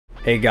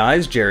Hey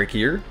guys, Jarek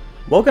here.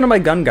 Welcome to my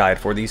gun guide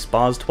for the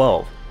SPAS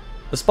 12.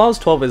 The SPAS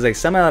 12 is a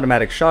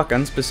semi-automatic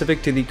shotgun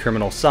specific to the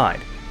criminal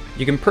side.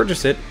 You can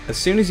purchase it as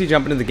soon as you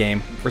jump into the game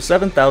for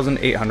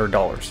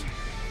 $7,800.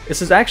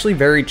 This is actually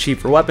very cheap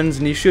for weapons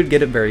and you should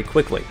get it very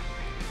quickly.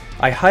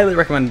 I highly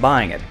recommend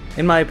buying it.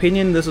 In my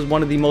opinion, this is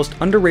one of the most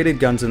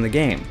underrated guns in the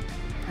game.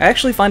 I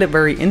actually find it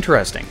very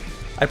interesting.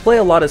 I play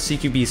a lot of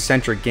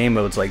CQB-centric game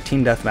modes like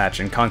Team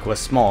Deathmatch and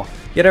Conquest Small,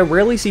 yet I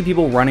rarely see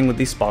people running with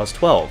the SPAS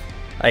 12.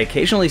 I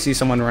occasionally see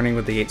someone running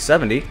with the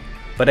 870,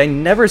 but I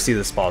never see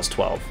the SPAS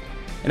 12.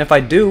 And if I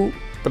do,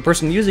 the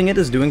person using it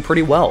is doing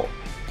pretty well.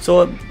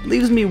 So it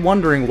leaves me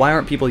wondering, why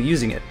aren't people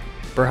using it?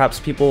 Perhaps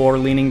people are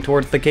leaning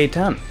towards the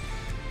K10.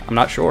 I'm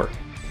not sure.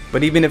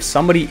 But even if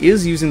somebody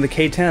is using the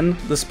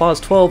K10, the SPAS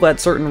 12 at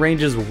certain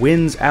ranges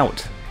wins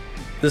out.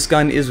 This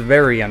gun is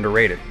very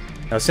underrated.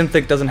 Now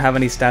Synthic doesn't have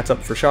any stats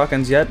up for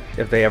shotguns yet.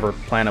 If they ever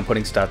plan on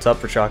putting stats up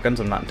for shotguns,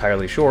 I'm not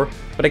entirely sure,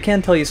 but I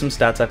can tell you some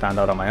stats I found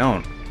out on my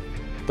own.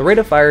 The rate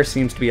of fire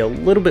seems to be a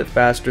little bit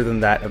faster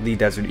than that of the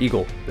Desert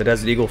Eagle. The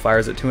Desert Eagle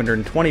fires at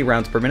 220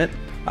 rounds per minute.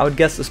 I would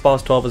guess the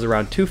SPAS 12 is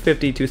around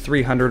 250 to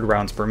 300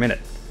 rounds per minute.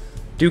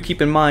 Do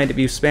keep in mind, if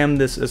you spam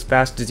this as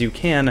fast as you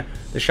can,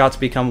 the shots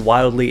become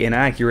wildly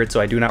inaccurate,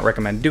 so I do not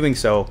recommend doing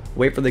so.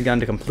 Wait for the gun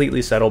to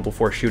completely settle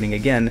before shooting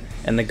again,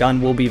 and the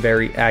gun will be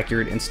very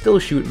accurate and still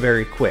shoot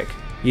very quick.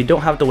 You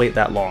don't have to wait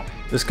that long.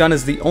 This gun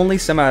is the only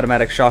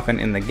semi-automatic shotgun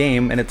in the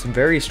game, and it's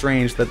very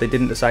strange that they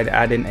didn't decide to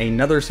add in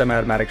another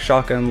semi-automatic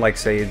shotgun like,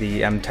 say,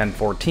 the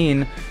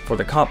M1014 for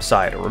the cop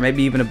side, or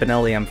maybe even a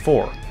Benelli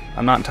M4.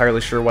 I'm not entirely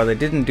sure why they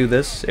didn't do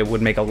this. It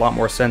would make a lot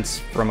more sense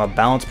from a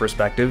balance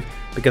perspective,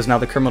 because now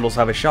the criminals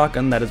have a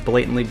shotgun that is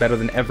blatantly better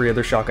than every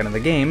other shotgun in the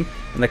game,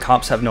 and the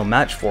cops have no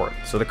match for it,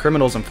 so the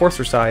criminals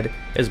enforcer side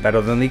is better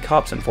than the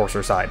cops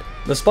enforcer side.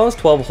 The SPAS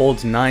 12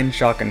 holds 9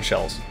 shotgun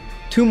shells,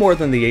 2 more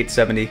than the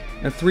 870,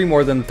 and 3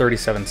 more than the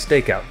 37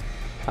 Stakeout.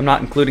 I'm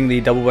not including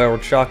the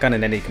double-barreled shotgun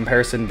in any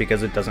comparison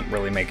because it doesn't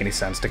really make any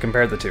sense to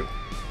compare the two.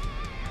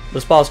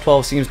 The SPAS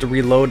 12 seems to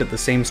reload at the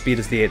same speed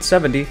as the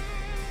 870,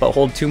 but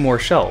hold 2 more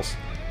shells.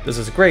 This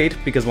is great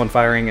because when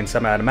firing in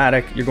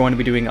semi-automatic, you're going to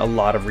be doing a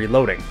lot of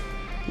reloading.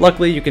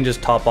 Luckily, you can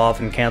just top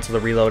off and cancel the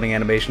reloading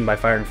animation by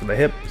firing from the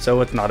hip,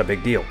 so it's not a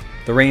big deal.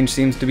 The range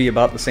seems to be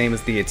about the same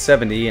as the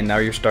 870, and now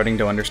you're starting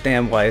to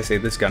understand why I say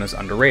this gun is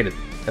underrated.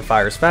 It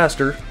fires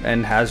faster,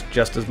 and has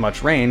just as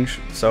much range,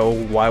 so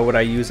why would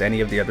I use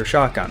any of the other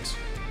shotguns?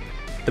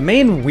 The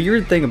main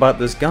weird thing about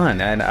this gun,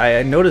 and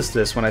I noticed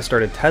this when I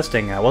started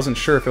testing, I wasn't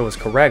sure if it was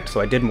correct, so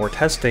I did more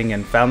testing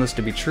and found this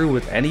to be true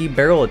with any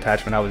barrel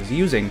attachment I was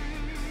using.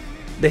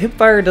 The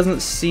hipfire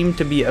doesn't seem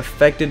to be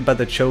affected by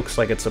the chokes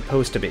like it's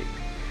supposed to be.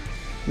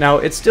 Now,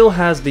 it still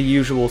has the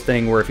usual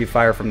thing where if you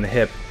fire from the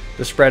hip,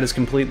 the spread is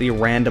completely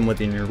random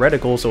within your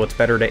reticle, so it's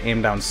better to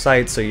aim down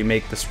sights so you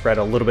make the spread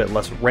a little bit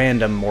less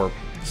random, more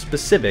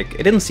specific.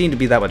 It didn't seem to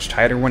be that much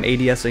tighter when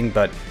ADSing,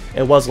 but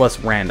it was less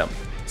random.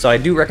 So I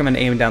do recommend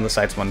aiming down the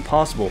sights when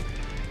possible.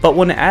 But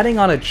when adding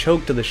on a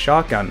choke to the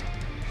shotgun,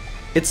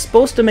 it's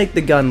supposed to make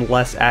the gun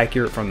less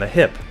accurate from the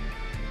hip.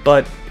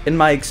 But in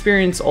my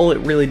experience, all it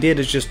really did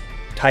is just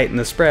tighten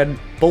the spread,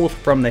 both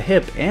from the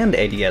hip and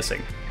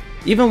ADSing.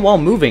 Even while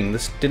moving,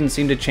 this didn't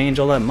seem to change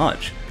all that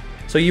much.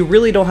 So you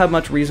really don't have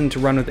much reason to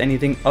run with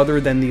anything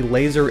other than the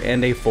laser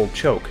and a full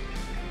choke.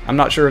 I'm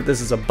not sure if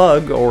this is a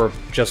bug or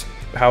just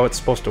how it's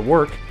supposed to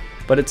work,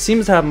 but it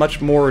seems to have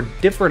much more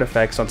different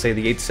effects on, say,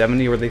 the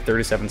 870 or the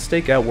 37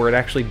 Stakeout, where it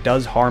actually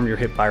does harm your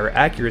hipfire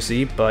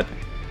accuracy, but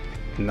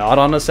not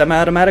on a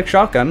semi-automatic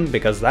shotgun,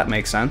 because that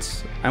makes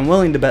sense. I'm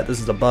willing to bet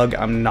this is a bug,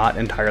 I'm not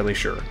entirely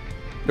sure.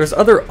 There's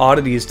other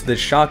oddities to this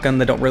shotgun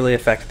that don't really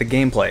affect the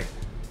gameplay.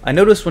 I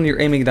noticed when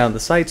you're aiming down the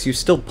sights, you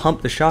still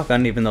pump the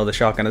shotgun even though the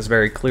shotgun is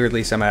very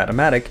clearly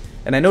semi-automatic,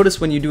 and I noticed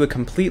when you do a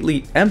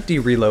completely empty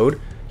reload,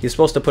 you're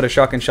supposed to put a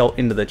shotgun shell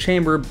into the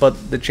chamber,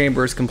 but the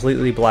chamber is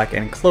completely black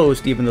and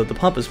closed even though the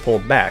pump is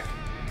pulled back.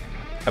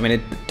 I mean,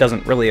 it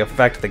doesn't really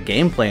affect the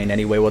gameplay in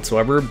any way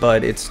whatsoever,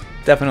 but it's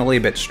definitely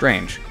a bit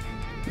strange.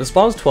 The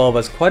SPAS 12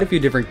 has quite a few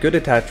different good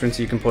attachments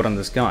you can put on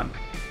this gun.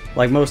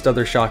 Like most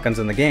other shotguns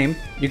in the game,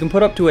 you can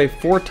put up to a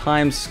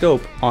 4x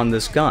scope on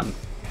this gun.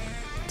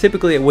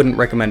 Typically, I wouldn't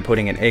recommend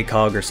putting an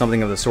ACOG or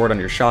something of the sort on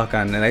your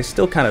shotgun, and I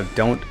still kind of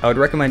don't. I would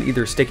recommend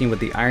either sticking with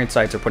the iron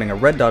sights or putting a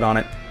red dot on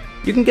it.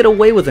 You can get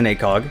away with an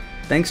ACOG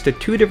thanks to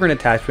 2 different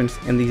attachments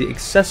in the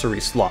accessory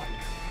slot.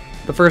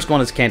 The first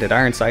one is canted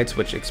iron sights,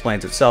 which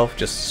explains itself,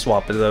 just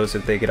swap those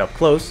if they get up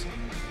close.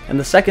 And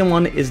the second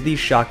one is the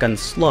shotgun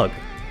slug.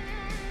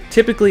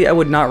 Typically, I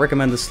would not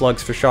recommend the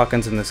slugs for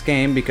shotguns in this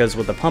game because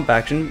with the pump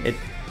action, it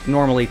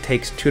normally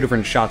takes 2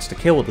 different shots to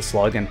kill with the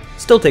slug, and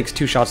still takes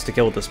 2 shots to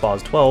kill with the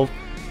SPAS 12,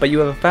 but you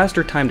have a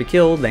faster time to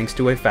kill thanks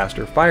to a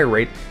faster fire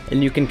rate,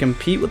 and you can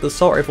compete with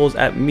assault rifles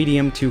at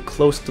medium to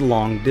close to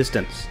long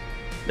distance.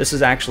 This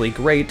is actually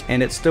great,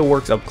 and it still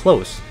works up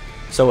close.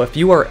 So if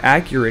you are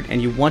accurate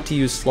and you want to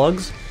use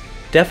slugs,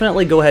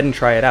 definitely go ahead and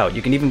try it out.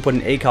 You can even put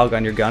an ACOG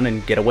on your gun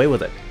and get away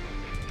with it.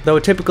 Though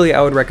typically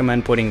I would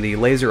recommend putting the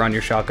laser on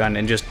your shotgun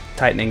and just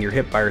tightening your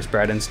hipfire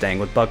spread and staying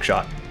with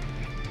buckshot.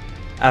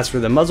 As for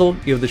the muzzle,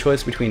 you have the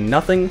choice between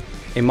nothing,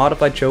 a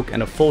modified choke,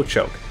 and a full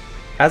choke.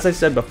 As I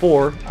said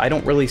before, I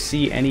don't really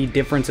see any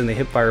difference in the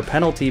hipfire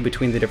penalty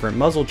between the different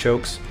muzzle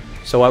chokes,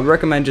 so I would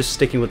recommend just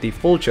sticking with the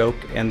full choke,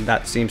 and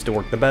that seems to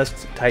work the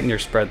best, tighten your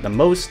spread the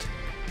most,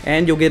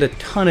 and you'll get a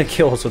ton of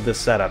kills with this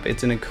setup.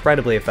 It's an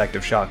incredibly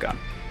effective shotgun.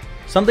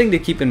 Something to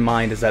keep in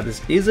mind is that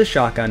this is a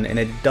shotgun and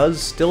it does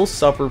still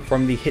suffer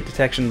from the hit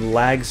detection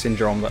lag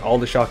syndrome that all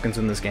the shotguns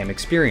in this game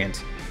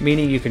experience,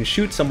 meaning you can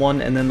shoot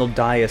someone and then they'll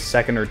die a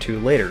second or two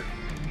later.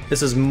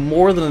 This is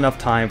more than enough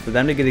time for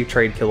them to get a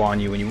trade kill on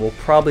you, and you will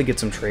probably get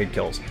some trade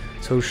kills.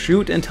 So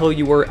shoot until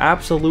you are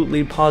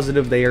absolutely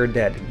positive they are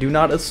dead. Do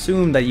not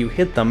assume that you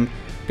hit them,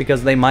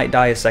 because they might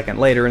die a second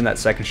later and that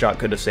second shot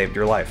could have saved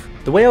your life.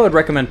 The way I would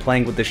recommend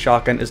playing with this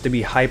shotgun is to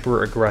be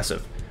hyper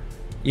aggressive.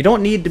 You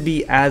don't need to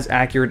be as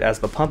accurate as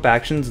the pump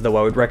actions, though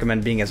I would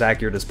recommend being as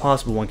accurate as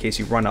possible in case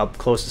you run up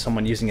close to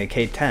someone using a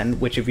K10,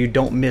 which if you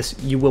don't miss,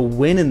 you will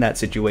win in that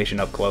situation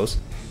up close.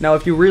 Now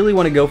if you really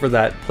want to go for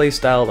that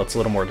playstyle that's a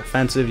little more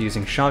defensive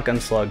using shotgun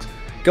slugs,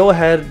 go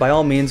ahead, by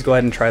all means go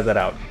ahead and try that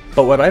out.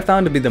 But what I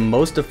found to be the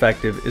most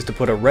effective is to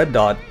put a red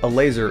dot, a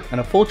laser,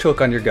 and a full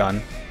choke on your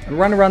gun, and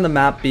run around the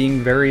map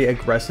being very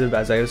aggressive.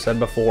 As I have said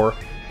before,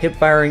 hip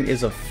firing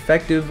is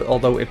effective,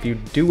 although if you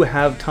do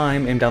have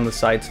time, aim down the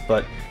sights,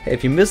 but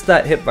if you miss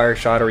that hip fire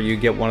shot or you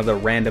get one of the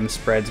random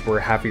spreads where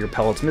half of your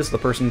pellets miss the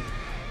person,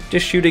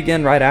 just shoot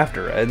again right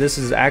after. This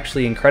is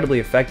actually incredibly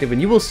effective, and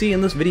you will see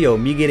in this video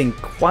me getting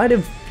quite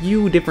a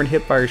few different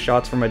hip fire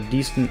shots from a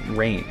decent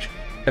range.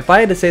 If I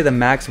had to say the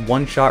max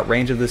one-shot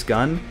range of this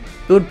gun,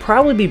 it would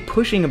probably be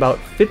pushing about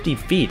 50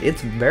 feet.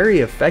 It's very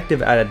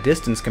effective at a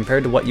distance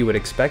compared to what you would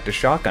expect a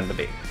shotgun to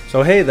be.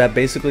 So hey, that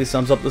basically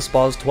sums up the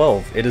SPAS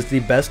 12. It is the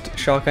best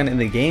shotgun in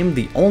the game,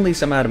 the only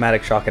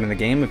semi-automatic shotgun in the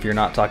game if you're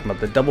not talking about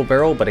the double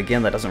barrel, but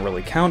again that doesn't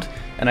really count,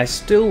 and I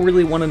still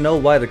really want to know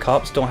why the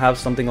cops don't have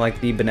something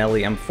like the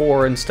Benelli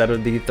M4 instead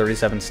of the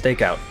 37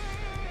 Stakeout.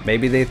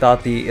 Maybe they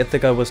thought the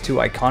Ithaca was too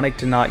iconic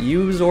to not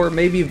use, or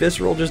maybe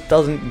Visceral just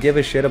doesn't give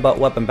a shit about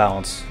weapon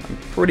balance. I'm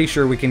pretty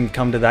sure we can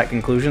come to that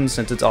conclusion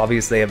since it's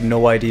obvious they have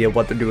no idea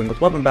what they're doing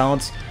with weapon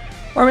balance,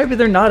 or maybe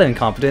they're not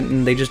incompetent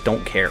and they just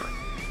don't care.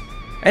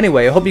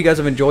 Anyway, I hope you guys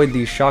have enjoyed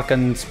the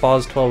Shotgun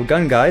SPAS 12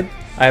 gun guide.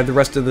 I have the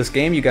rest of this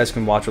game you guys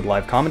can watch with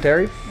live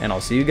commentary, and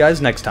I'll see you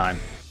guys next time.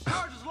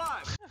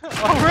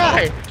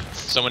 Alright!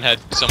 Someone shot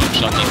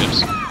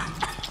defense.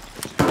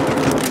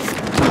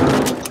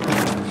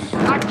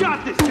 I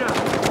got this guy!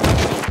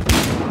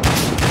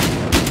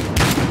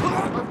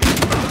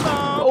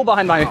 Oh,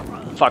 behind my...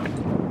 Fuck.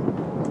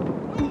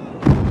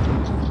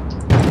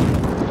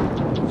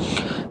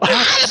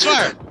 It's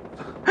fire!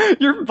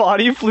 Your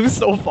body flew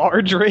so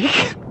far,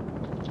 Drake.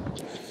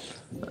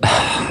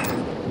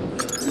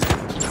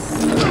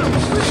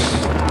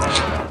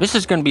 This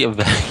is going to be a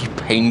very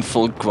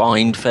painful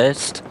grind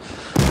fest.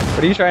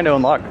 What are you trying to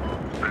unlock?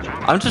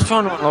 I'm just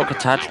trying to unlock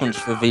attachments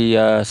for the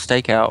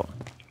Stakeout.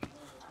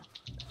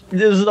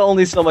 There's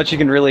only so much you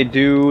can really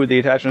do. The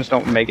attachments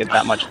don't make it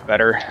that much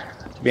better,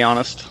 to be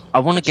honest. I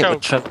want to get the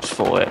chokes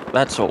for it.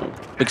 That's all,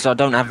 because I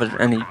don't have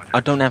any.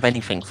 I don't have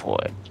anything for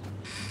it.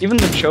 Even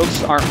the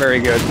chokes aren't very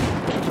good.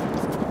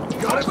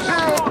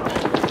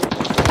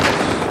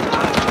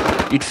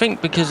 You'd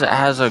think because it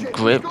has a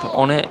grip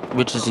on it,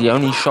 which is the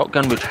only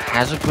shotgun which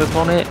has a grip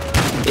on it,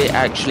 it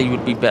actually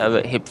would be better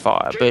at hip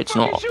fire, but it's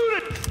not.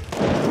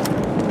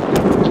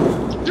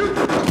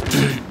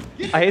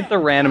 I hate the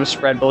random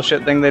spread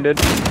bullshit thing they did.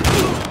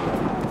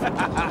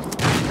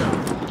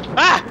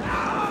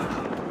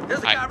 Ah! There's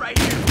a guy right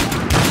here.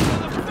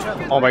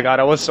 Oh my god,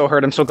 I was so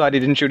hurt. I'm so glad he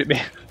didn't shoot at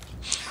me.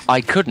 I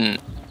couldn't.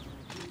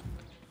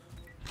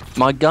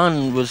 My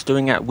gun was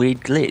doing that weird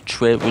glitch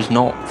where it was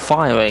not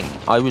firing.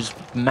 I was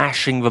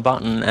mashing the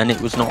button and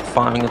it was not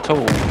firing at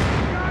all.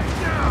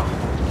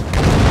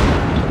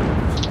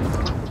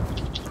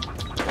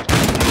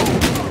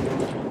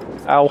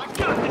 Ow.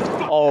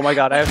 Oh my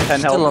god, I have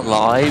 10 health. Still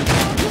alive.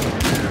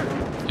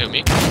 Who,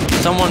 me?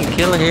 Someone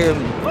kill him.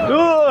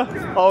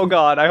 Ugh! Oh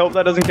god, I hope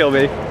that doesn't kill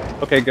me.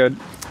 Okay, good.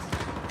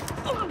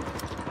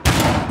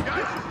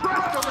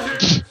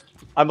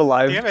 I'm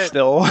alive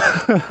still.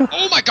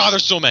 Oh my god,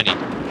 there's so many!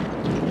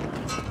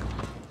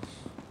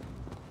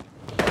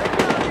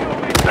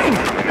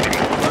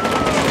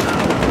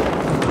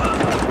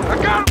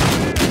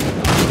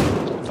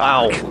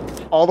 Ow.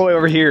 All the way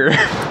over here.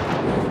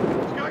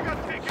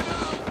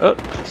 Oh,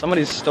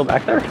 somebody's still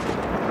back there?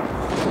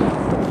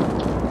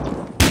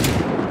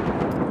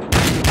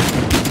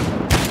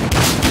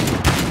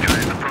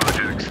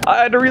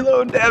 I had to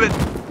reload, damn it!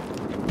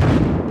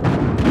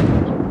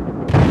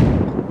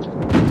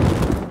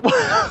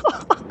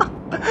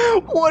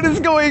 What is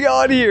going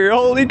on here?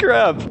 Holy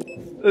crap!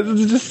 This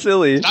is just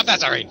silly. Stop that,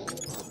 sorry!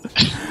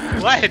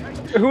 What?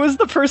 Who is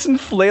the person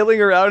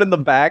flailing around in the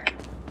back?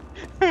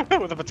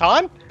 With a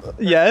baton?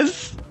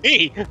 Yes?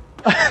 Me!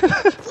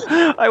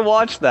 I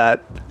watched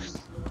that.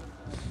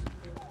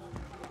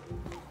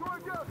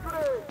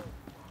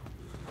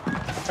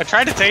 I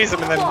tried to tase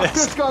him and then This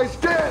missed. guy's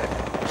dead!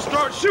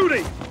 Start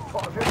shooting!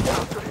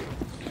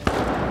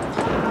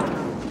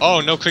 Oh,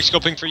 no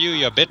quickscoping for you,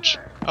 you bitch.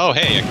 Oh,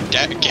 hey,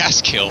 a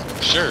gas kill.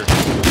 Sure.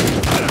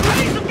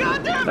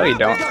 No, you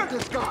don't.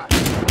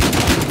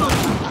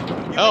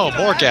 Oh,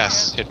 more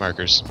gas hit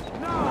markers.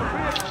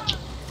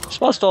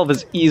 Spas 12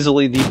 is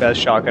easily the best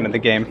shotgun in the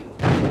game.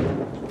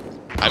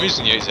 I'm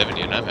using the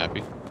 870 and I'm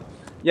happy.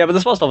 Yeah, but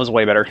the Spas 12 is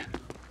way better.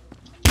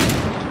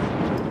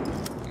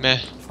 Meh.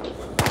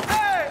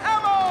 Hey,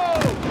 ammo!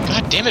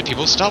 God damn it,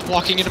 people, stop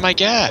walking into my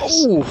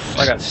gas. Oof,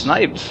 I got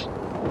sniped.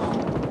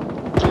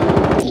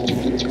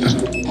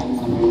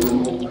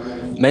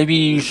 Maybe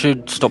you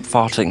should stop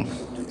farting.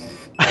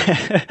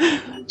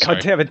 God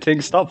damn it,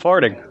 Ting, stop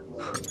farting.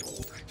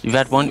 You've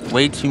had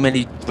way too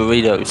many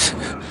burritos.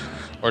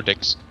 Or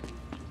dicks.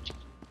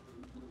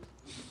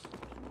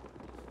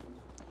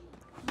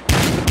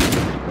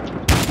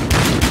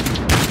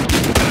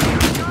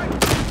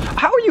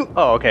 How are you?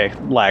 Oh, okay,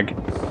 lag.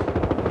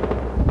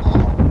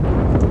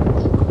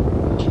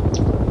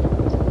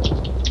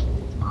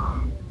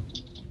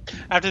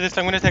 After this,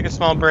 I'm gonna take a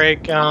small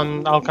break.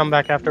 I'll come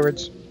back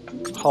afterwards.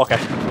 Okay.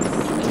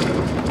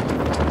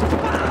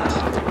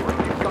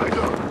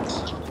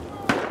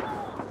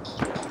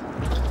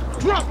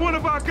 Drop one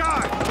of our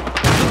guys!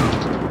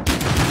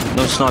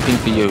 No sniping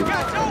for you.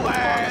 Got no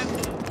ass!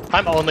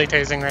 I'm only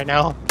tasing right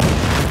now.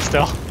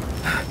 Still.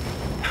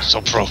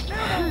 So pro.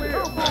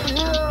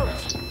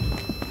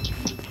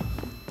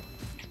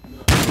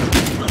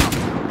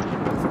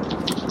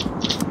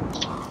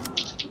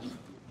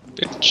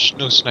 Bitch,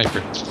 no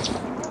sniper.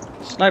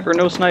 Sniper,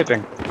 no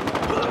sniping.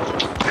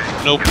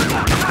 Nope.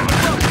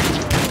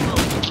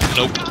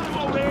 Nope.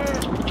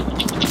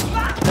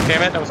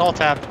 Damn it, that was all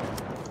tapped.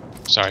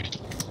 Sorry.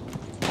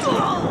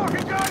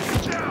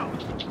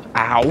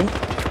 Ow.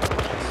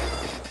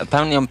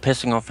 Apparently I'm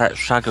pissing off that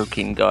Shadow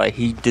King guy.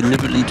 He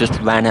deliberately just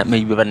ran at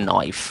me with a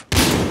knife.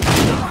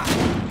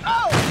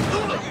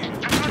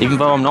 Even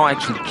though I'm not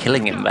actually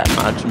killing him that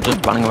much, I'm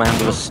just running around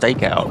with a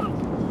stake out.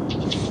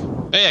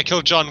 Hey, I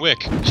killed John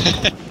Wick.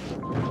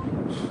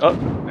 Oh,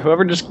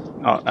 whoever just...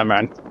 Oh, never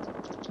mind.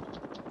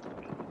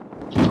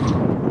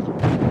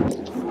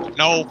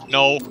 No,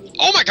 no.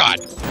 Oh my god!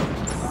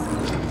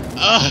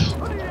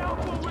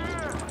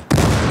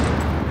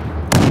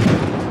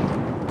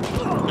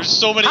 There's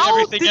so many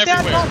everything did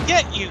everywhere. that not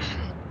get you?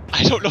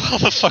 I don't know how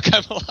the fuck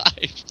I'm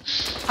alive.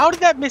 How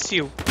did that miss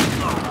you?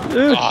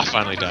 Oh, I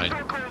finally died.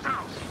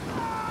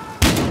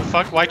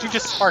 Fuck, why'd you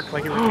just spark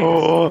like you were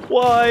Oh,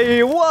 why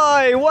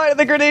did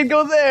the grenade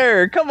go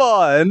there? Come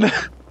on!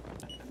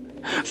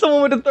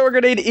 Someone went to throw a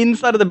grenade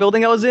inside of the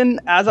building I was in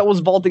as I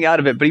was vaulting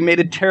out of it, but he made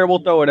a terrible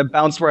throw and it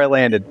bounced where I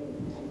landed.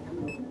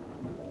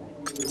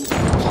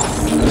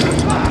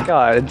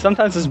 God,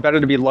 sometimes it's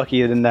better to be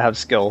lucky than to have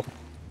skill.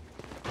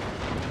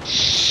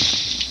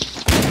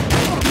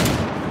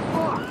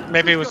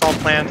 Maybe it was all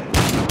planned.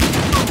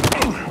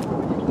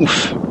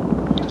 Oof.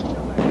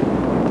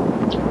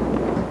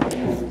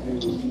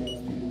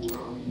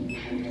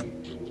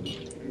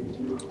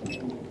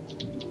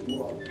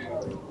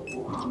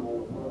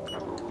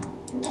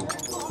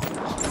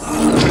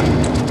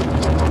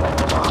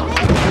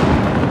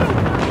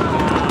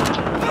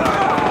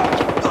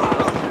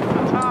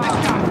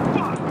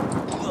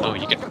 Oh,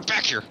 you get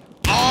back here.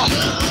 Oh!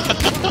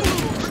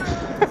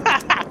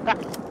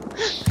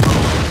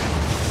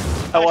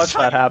 I watched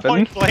that happen.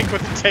 Point blank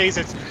with the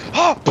tasers.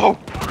 Oh, boom!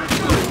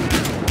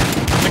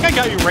 I think I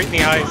got you right in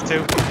the eyes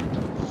too.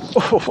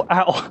 Oh,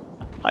 ow.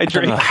 I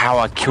don't know how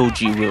I killed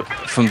you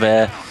from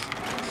there.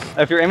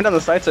 If you're aiming on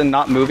the sights and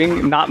not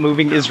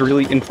moving is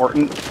really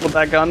important with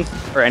that gun,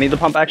 or any of the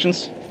pump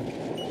actions.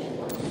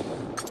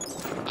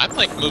 I'm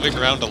like moving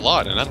around a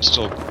lot and I'm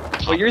still...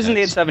 Well, you're using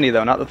the 870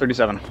 though, not the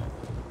 37.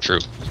 True.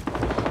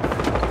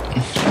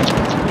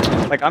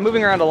 Like, I'm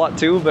moving around a lot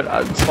too, but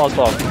it's false.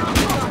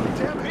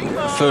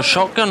 For a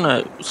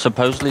shotgun,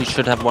 supposedly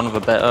should have one of the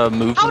better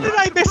movement. How did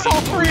I miss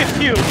all three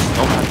of you?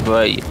 Oh,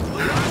 great.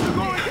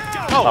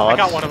 Oh, I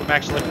got one of them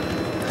actually.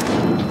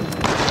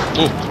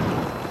 Ooh.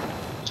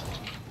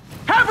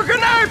 Have a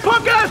grenade,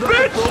 punk ass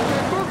bitch!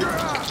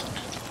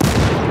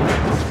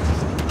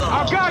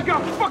 Our guy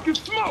got fucking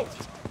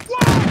smoked!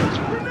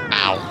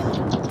 Ow.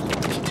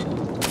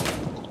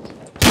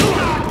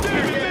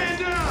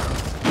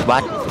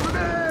 What?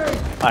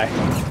 Hi.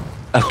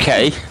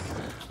 Okay.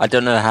 I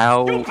don't know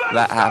how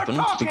that happened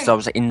because I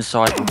was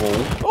inside the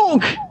wall. Oh!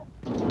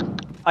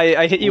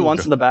 I hit you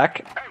once in the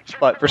back,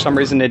 but for some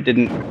reason it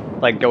didn't,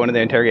 like, go into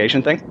the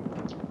interrogation thing.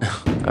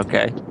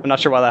 Okay. I'm not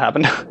sure why that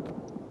happened.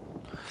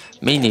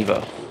 Me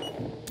neither.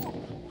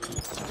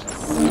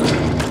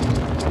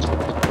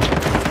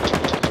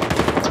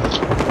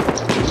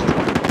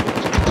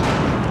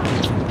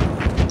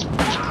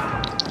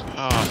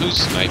 Oh, who's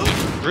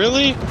sniping?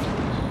 Really?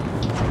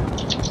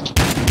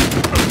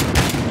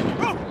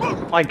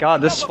 My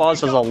god, this Spaz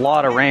has a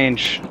lot of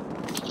range.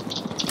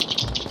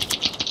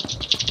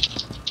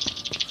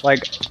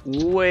 Like,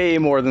 way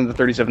more than the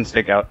 37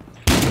 stakeout.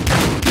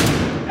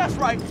 That's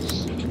right.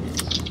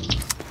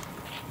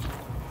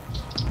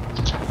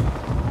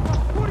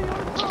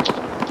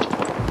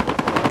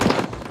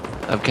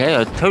 Okay,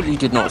 I totally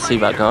did not see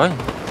that guy.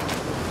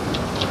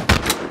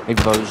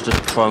 If I was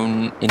just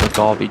thrown in a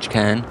garbage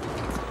can.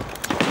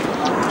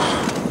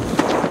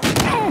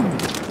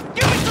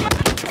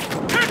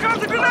 Here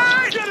comes the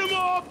grenade! Get him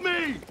off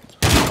me!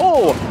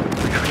 Oh!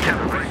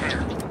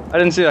 I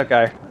didn't see that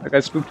guy. That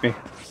guy spooked me.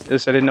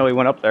 Just I didn't know he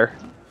went up there.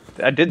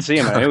 I did see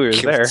him. I knew he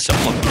was Killed there.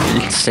 Someone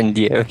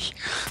incendiary.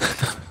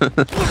 Ow.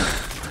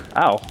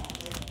 Oh,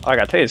 I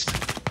got tased.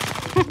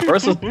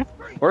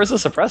 Where's the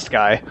suppressed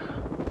guy?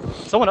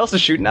 Someone else is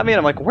shooting at me and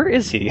I'm like, where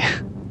is he?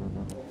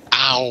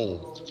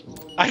 Ow.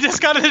 I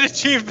just got an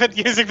achievement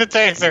using the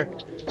taser.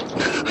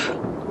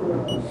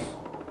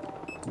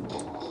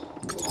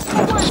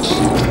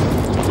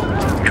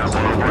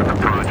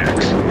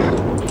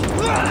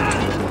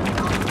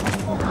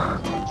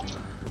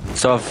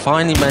 So I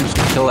finally managed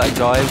to kill that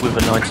guy with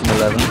a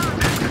 1911.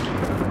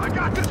 I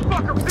got this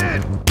fucker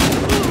pinned!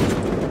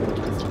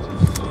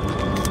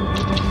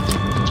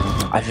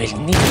 I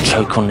really need a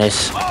choke on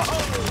this.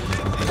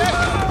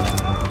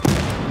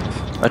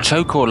 A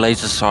choke or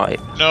laser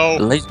sight? No.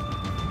 Laser.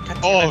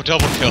 Oh,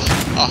 double kill.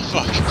 Oh,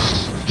 fuck.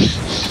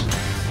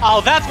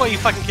 Oh, that's why you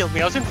fucking killed me.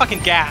 I was in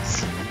fucking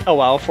gas. Oh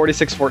wow,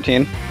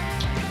 46-14.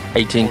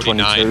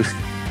 1822.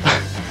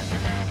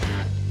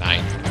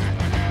 9.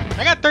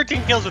 I got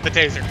 13 kills with the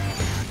taser.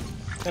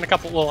 And a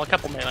couple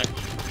melee.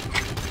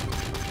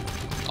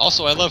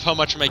 Also, I love how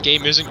much my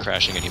game isn't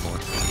crashing anymore.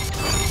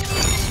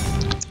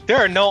 There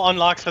are no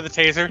unlocks for the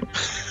taser.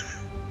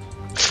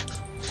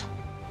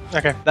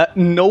 Okay. That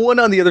no one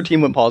on the other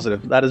team went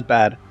positive. That is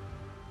bad.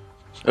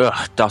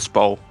 Ugh, Dust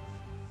Bowl.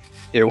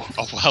 Ew.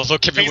 Oh wow,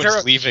 look,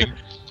 everyone's leaving.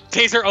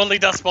 Taser only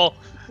Dust Bowl.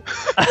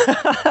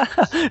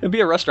 It'd be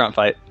a restaurant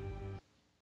fight.